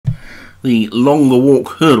The longer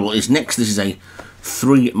walk hurdle is next. This is a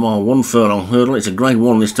 3 mile 1 furlong hurdle. It's a grade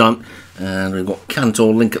 1 this time, and we've got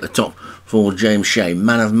Cantor Link at the top for James Shea,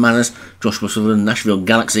 Man of Manners, Joshua Sutherland, Nashville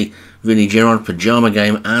Galaxy, Vinnie Gerard, Pajama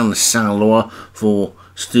Game, and Saint Loire for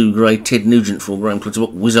Stu Gray, Ted Nugent for Graham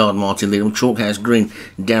Clutterbuck, Wizard Martin Leadham, Chalkhouse Green,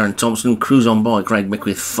 Darren Thompson, Cruise On By, Craig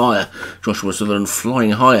Beckwith, Fire, Joshua Sutherland,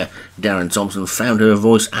 Flying Higher, Darren Thompson, Found Her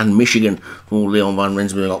Voice, and Michigan for Leon Van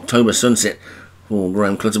Rensburg, October Sunset for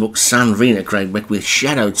Graham Clutterbuck, San Vina, Craig Beckwith,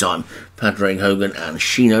 Shadow Time, Padraig Hogan, and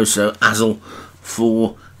Shinoso Azel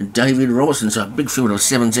for David Robertson. So a big field of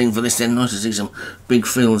 17 for this then. Nice to see some big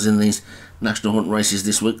fields in these National Hunt races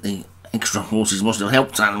this week. The extra horses must have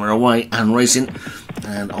helped, and we're away and racing.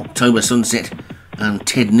 And October Sunset and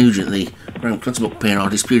Ted Nugent, the Graham Clutterbuck pair, are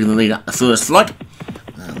disputing the lead at the first flight.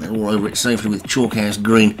 And they're all over it safely with Chalkhouse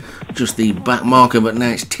Green just the back marker, but now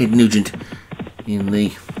it's Ted Nugent in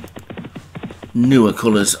the newer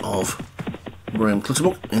colours of Graham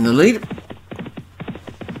Clutterbuck in the lead.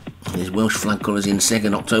 His Welsh flag colours in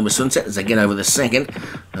second, October Sunset, as they get over the second.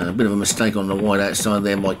 A bit of a mistake on the wide outside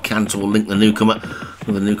there by Cantor Link, the newcomer.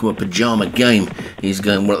 With the newcomer Pajama Game, he's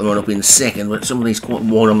going well at the moment up in second, but some of these quite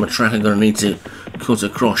wide on the track are going to need to cut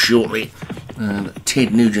across shortly. And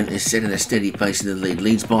Ted Nugent is setting a steady pace in the lead,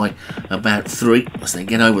 leads by about 3 as they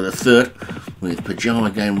get over the third, with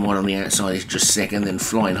Pajama Game right on the outside is just second, then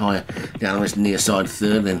Flying Higher down on this near side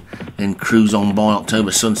third, then Cruise On By,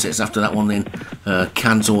 October Sunsets after that one, then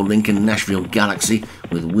Cantor Link and Nashville Galaxy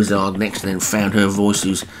with Wizard next, and then Found Her Voice,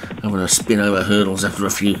 who's having a spin over hurdles after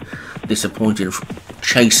a few disappointing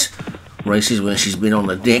chase races where she's been on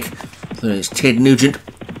the deck. So it's Ted Nugent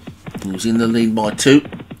who's in the lead by 2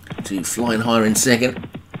 to Flying Higher in second,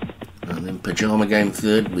 and then Pajama Game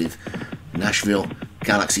third with Nashville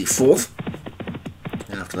Galaxy fourth.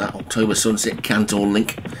 After that, October Sunset, Cantor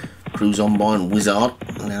Link, Cruise On By, and Wizard.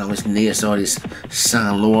 And then on this near side is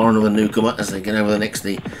Saint Laurent, another newcomer, as they get over the next,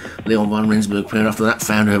 the Leon Van Rensburg pair. After that,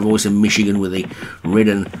 Found Her Voice in Michigan with the red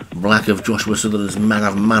and black of Joshua Sutherland's Man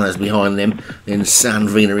of Manners behind them. Then San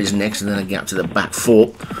Vina is next, and then a gap to the back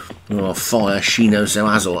 4. Fire,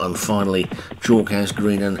 Shinoso Azel, and finally Chalkhouse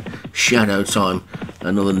Green and Shadow Time,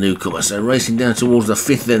 another newcomer. So racing down towards the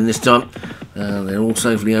 5th then this time. They're all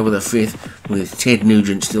safely over the 5th, with Ted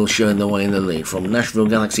Nugent still showing the way in the lead. From Nashville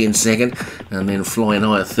Galaxy in second, and then Flying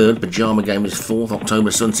Higher third. Pajama Game is 4th.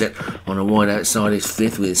 October Sunset on a wide outside is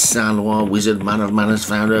 5th, with Saint Loire, Wizard, Man of Manners,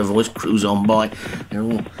 Found Her Voice, Cruise On By. They're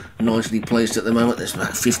all nicely placed at the moment. There's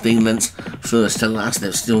about 15 lengths first to last.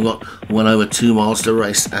 They've still got well over 2 miles to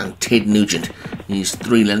race, and Ted Nugent is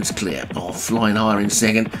 3 lengths clear of Flying Higher in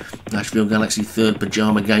second. Nashville Galaxy third,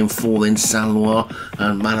 Pajama Game 4, then Saint Loire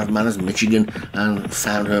and Man of Manners, Michigan, and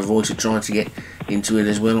Found Her Voice are trying to get into it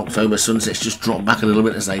as well. October Sunset's just dropped back a little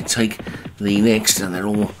bit as they take the next, and they're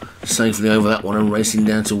all safely over that one and racing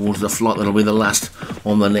down towards the flight that'll be the last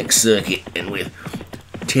on the next circuit. And with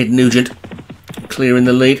Ted Nugent clearing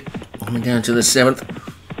the lead, coming down to the 7th.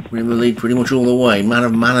 We're in the lead pretty much all the way. Man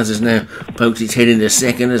of Manners has now poked its head into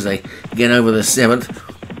second as they get over the 7th.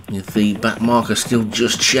 With the back marker still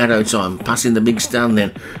just Shadow Time, passing the big stand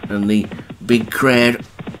then, and the big crowd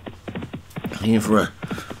here for a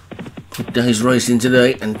good day's racing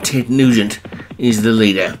today, and Ted Nugent is the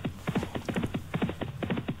leader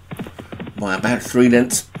by about 3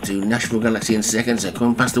 lengths to Nashville Galaxy in second. So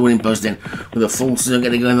coming past the winning post then with a full circuit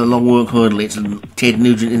to go in the long work hurdle. It's Ted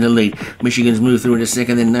Nugent in the lead. Michigan's moved through into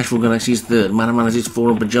second, then Nashville Galaxy is third. Man of Manners is 4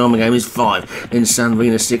 and Pajama Game is 5. Then San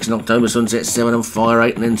Vina 6 and October Sunset 7 and Fire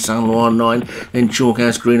 8, and then Saint Laurent 9. Then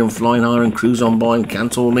Chalkhouse Green and Flying Higher and Cruise On By and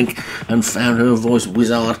Cantor Link and Found Her Voice,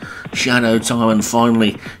 Wizard, Shadow Time, and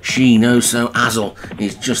finally Shinoso Azel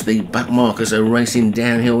is just the back marker. So racing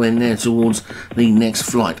downhill then there towards the next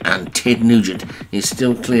flight, and Ted Nugent is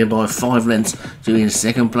still clear by 5 lengths to in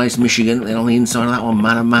second place Michigan. Then on the inside of that one,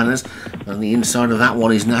 Man of Manners. On the inside of that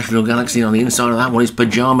one is Nashville Galaxy. And on the inside of that one is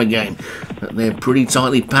Pajama Game. But they're pretty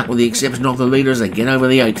tightly packed with the exception of the leaders. They get over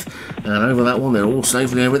the 8th. And over that one, they're all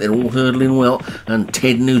safely over it. They're all hurdling well. And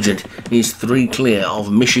Ted Nugent is 3 clear of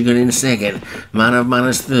Michigan in second. Man of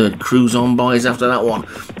Manners third. Cruise On By is after that one.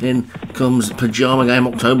 Then comes Pajama Game,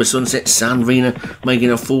 October Sunset, San Vina making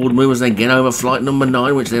a forward move as they get over flight number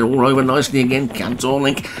 9, which they're all over nicely again. Cantor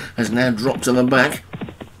Link has now dropped to the back,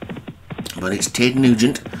 but it's Ted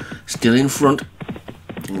Nugent still in front,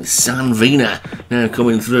 with San Vina now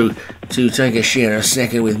coming through to take a share of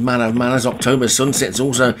second with Man of Manners. October Sunset's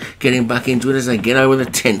also getting back into it as they get over the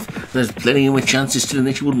 10th. There's plenty with chances still in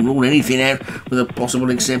this. You wouldn't rule anything out, with a possible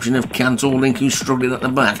exception of Cantor Link, who's struggling at the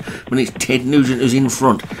back. But it's Ted Nugent who's in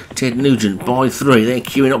front. Ted Nugent by 3. They're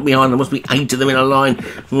queuing up behind. There must be 8 of them in a line.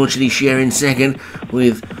 Fortunately sharing second,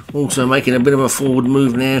 with also making a bit of a forward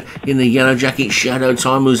move now in the yellow jacket. Shadow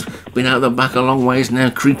Time, who's been out the back a long way, is now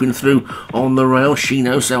creeping through on the rail. She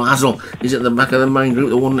knows, so Hazel is at the back of the main group.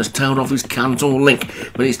 The one that's tailed off is Cantor Link,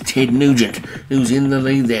 but it's Ted Nugent who's in the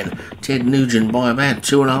lead then. Ted Nugent by about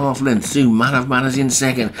 2.5 lengths to Man of Manners in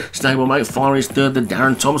second. Stablemate Fire is third. The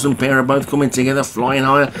Darren Thompson pair are both coming together. Flying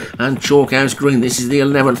Higher and Chalkhouse Green. This is the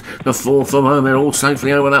 11th. The 4th from home. They're all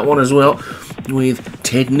safely over that one as well, with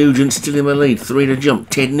Ted Nugent still in the lead. 3 to jump.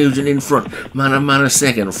 Ted Nugent in front. Man of Manners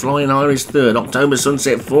second. Flying Higher is third. October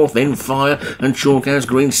Sunset 4th. Then Fire and Chalkhouse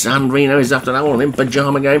Green. San Reno is after that one. Then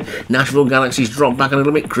Pajama Game. Nashville Galaxy's dropped back a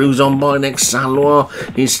little bit. Cruise on by next. San Loire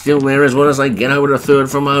is still there as well as they get over to third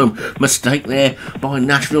from home. Mistake there by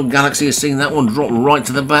Nashville Galaxy. Has seen that one drop right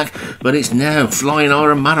to the back, but it's now Flying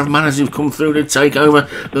Higher and Man of Manners who've come through to take over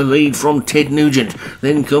the lead from Ted Nugent.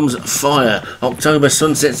 Then comes Fire. October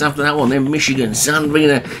Sunsets after that one. Then Michigan. San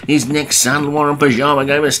Reno is next. San Loire and Pajama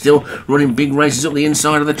Game are still running big races up the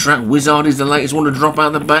inside of the track. Wizard is the latest one to drop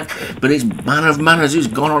out the back, but it's Man of Manners who's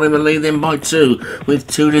gone on in the lead then by 2, with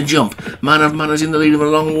 2 to jump. Man of Manners in the lead of a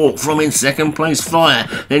long walk. From in second place Fire.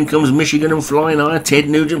 Then comes Michigan and Flying Higher. Ted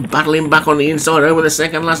Nugent battling back on the inside over the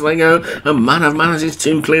second last they go, and Man of Manners is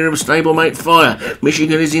 2 clear of Stablemate Fire.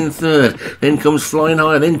 Michigan is in third. Then comes Flying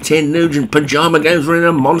Higher. Then Ted Nugent. Pajama Games running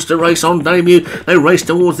a monster race on debut. They race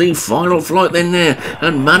towards the final flight then there,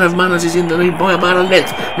 and Man of Manners is in the lead by about a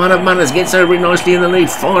length. Man of Manners gets over it nicely in the lead.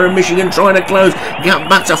 Fire and Michigan trying to close. Gap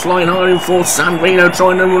back to Flying Higher in fourth. San Reno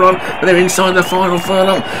trying to run on, but they're inside the final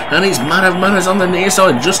furlong, and it's Man of Manners on the near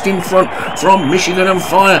side just in front from Michigan and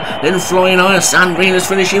Fire. Then Flying Higher. San Reno's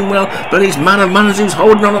finishing well, but it's Man of Manners who's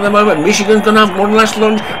holding on at the moment. Michigan's going to have one last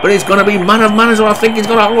lunge, but it's going to be Man of Manners who I think is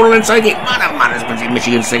going to hold on and take it. Man of Manners, but it's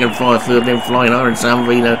Michigan second, Fire third, then Flying Higher and San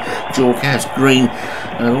Reno. Chalkhouse Green,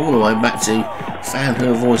 and all the way back to Found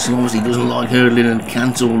Her Voice, who obviously doesn't like hurdling, and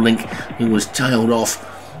Cantor Link, who was tailed off.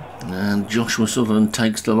 And Joshua Sutherland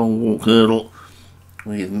takes the long walk hurdle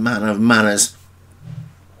with Man of Manners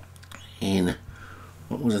in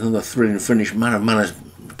what was another thrilling finish. Man of Manners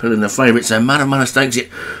pulling the favourite, so Man of Manners takes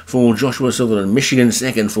it for Joshua Sutherland. Michigan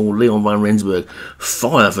second for Leon van Rensburg.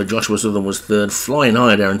 Fire for Joshua Sutherland was third. Flying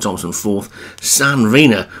Higher, Darren Thompson fourth. San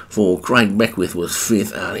Reno for Craig Beckwith was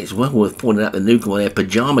fifth, and it's well worth pointing out the newcomer there,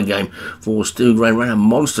 Pajama Game for Stu Gray, ran a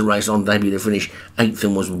monster race on debut to finish 8th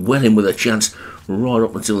and was well in with a chance right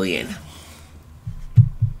up until the end.